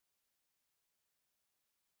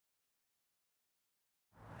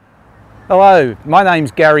Hello, my name's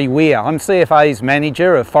Gary Weir. I'm CFA's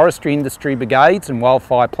Manager of Forestry Industry Brigades and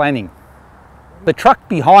Wildfire Planning. The truck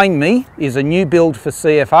behind me is a new build for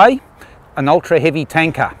CFA, an ultra heavy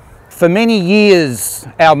tanker. For many years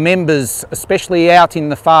our members, especially out in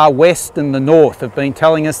the far west and the north, have been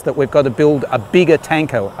telling us that we've got to build a bigger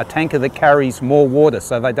tanker, a tanker that carries more water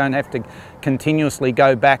so they don't have to continuously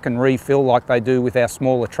go back and refill like they do with our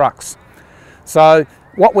smaller trucks. So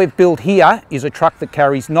what we've built here is a truck that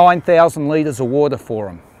carries 9,000 litres of water for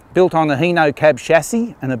them, built on a Hino cab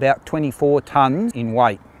chassis and about 24 tonnes in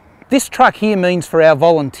weight. This truck here means for our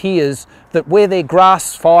volunteers that where they're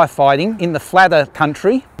grass firefighting in the flatter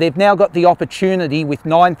country, they've now got the opportunity with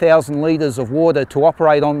 9,000 litres of water to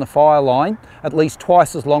operate on the fire line at least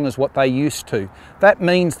twice as long as what they used to. That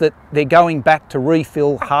means that they're going back to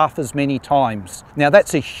refill half as many times. Now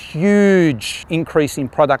that's a huge increase in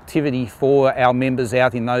productivity for our members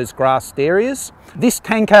out in those grassed areas. This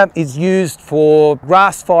tanker is used for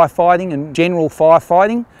grass firefighting and general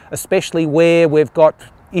firefighting, especially where we've got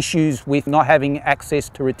issues with not having access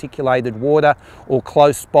to reticulated water or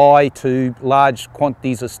close by to large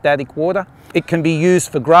quantities of static water. It can be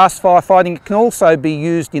used for grass firefighting. It can also be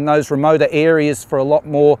used in those remoter areas for a lot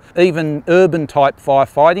more even urban type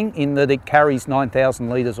firefighting, in that it carries 9,000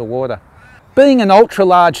 litres of water. Being an ultra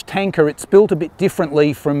large tanker, it's built a bit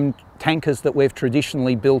differently from tankers that we've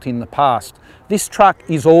traditionally built in the past. This truck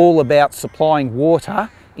is all about supplying water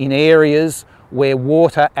in areas where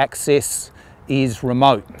water access is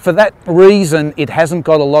remote. For that reason, it hasn't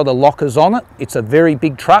got a lot of lockers on it. It's a very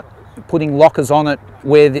big truck. Putting lockers on it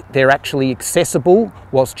where they're actually accessible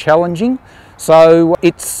was challenging. So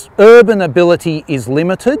its urban ability is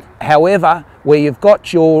limited. However, where you've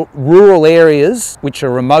got your rural areas which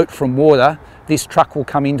are remote from water, this truck will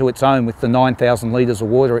come into its own with the 9,000 litres of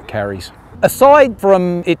water it carries. Aside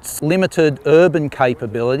from its limited urban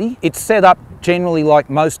capability, it's set up generally like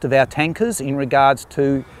most of our tankers in regards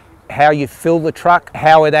to how you fill the truck,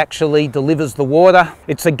 how it actually delivers the water.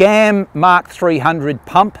 It's a GAM Mark 300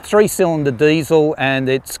 pump, 3-cylinder diesel, and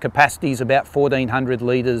its capacity is about 1,400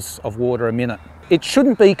 litres of water a minute. It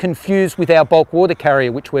shouldn't be confused with our bulk water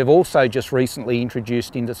carrier, which we've also just recently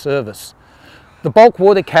introduced into service. The bulk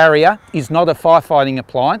water carrier is not a firefighting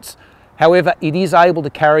appliance. However, it is able to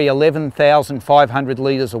carry 11,500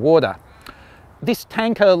 litres of water. This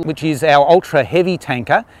tanker, which is our ultra heavy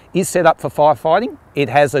tanker, is set up for firefighting. It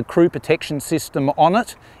has a crew protection system on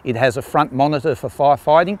it. It has a front monitor for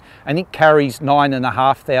firefighting, and it carries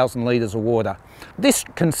 9,500 litres of water. This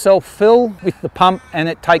can self-fill with the pump, and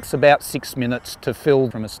it takes about 6 minutes to fill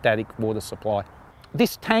from a static water supply.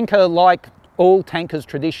 This tanker, like all tankers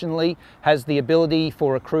traditionally, has the ability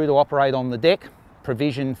for a crew to operate on the deck,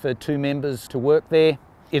 provision for 2 members to work there.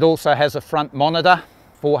 It also has a front monitor,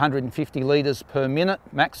 450 litres per minute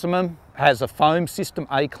maximum, has a foam system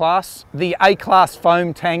A-class. The A-class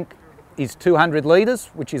foam tank is 200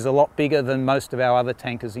 litres, which is a lot bigger than most of our other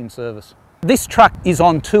tankers in service. This truck is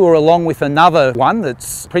on tour along with another one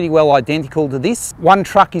that's pretty well identical to this. One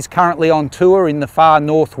truck is currently on tour in the far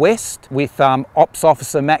northwest with Ops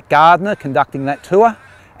Officer Matt Gardner conducting that tour.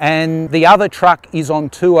 And the other truck is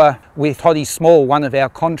on tour with Toddy Small, one of our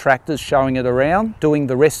contractors, showing it around, doing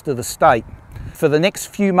the rest of the state. For the next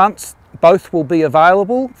few months, both will be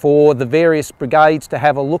available for the various brigades to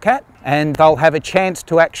have a look at, and they'll have a chance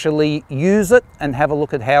to actually use it and have a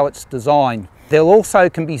look at how it's designed. There also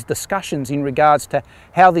can be discussions in regards to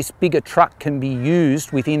how this bigger truck can be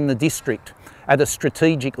used within the district at a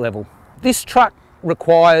strategic level. This truck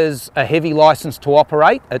requires a heavy licence to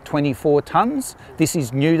operate at 24 tonnes. This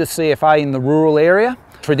is new to CFA in the rural area.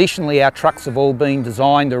 Traditionally, our trucks have all been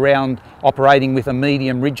designed around operating with a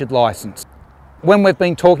medium rigid licence. When we've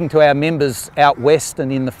been talking to our members out west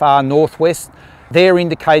and in the far northwest, they're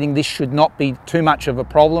indicating this should not be too much of a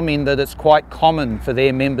problem, in that it's quite common for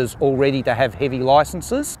their members already to have heavy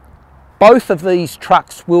licences. Both of these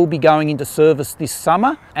trucks will be going into service this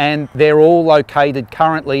summer, and they're all located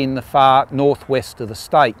currently in the far northwest of the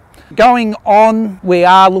state. Going on, we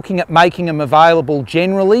are looking at making them available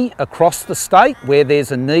generally across the state where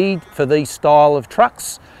there's a need for these style of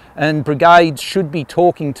trucks. And brigades should be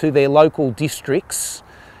talking to their local districts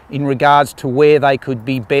in regards to where they could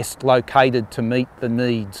be best located to meet the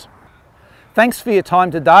needs. Thanks for your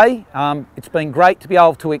time today. It's been great to be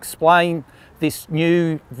able to explain this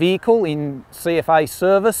new vehicle in CFA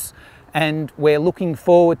service, and we're looking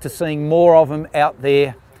forward to seeing more of them out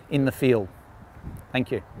there in the field.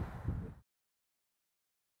 Thank you.